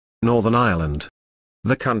Northern Ireland.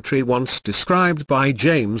 The country once described by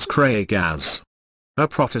James Craig as a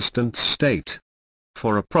Protestant state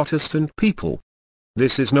for a Protestant people.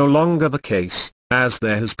 This is no longer the case, as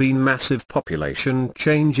there has been massive population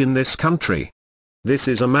change in this country. This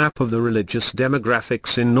is a map of the religious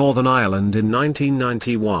demographics in Northern Ireland in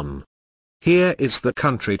 1991. Here is the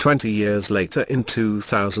country 20 years later in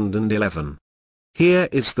 2011. Here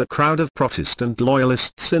is the crowd of Protestant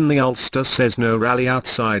loyalists in the Ulster Says No rally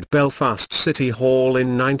outside Belfast City Hall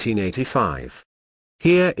in 1985.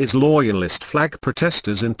 Here is loyalist flag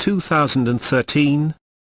protesters in 2013.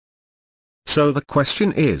 So the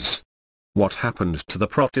question is, what happened to the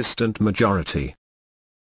Protestant majority?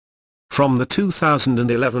 From the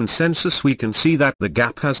 2011 census we can see that the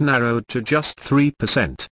gap has narrowed to just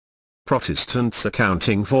 3%. Protestants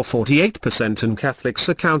accounting for 48% and Catholics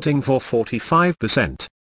accounting for 45%.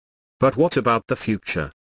 But what about the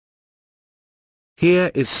future?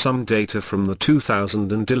 Here is some data from the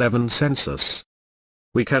 2011 census.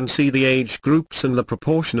 We can see the age groups and the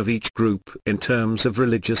proportion of each group in terms of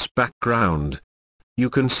religious background. You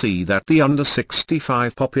can see that the under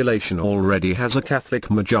 65 population already has a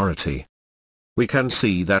Catholic majority. We can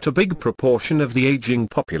see that a big proportion of the aging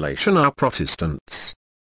population are Protestants.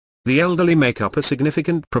 The elderly make up a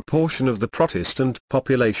significant proportion of the Protestant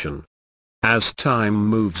population. As time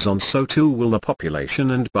moves on, so too will the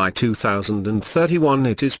population, and by 2031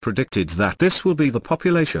 it is predicted that this will be the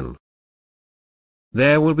population.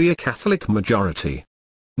 There will be a Catholic majority.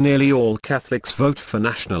 Nearly all Catholics vote for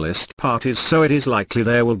nationalist parties, so it is likely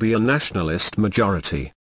there will be a nationalist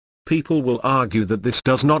majority. People will argue that this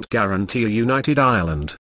does not guarantee a united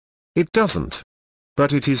Ireland. It doesn't.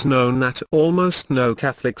 But it is known that almost no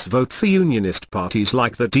Catholics vote for Unionist parties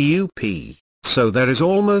like the DUP, so there is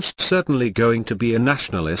almost certainly going to be a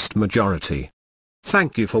nationalist majority.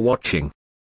 Thank you for watching.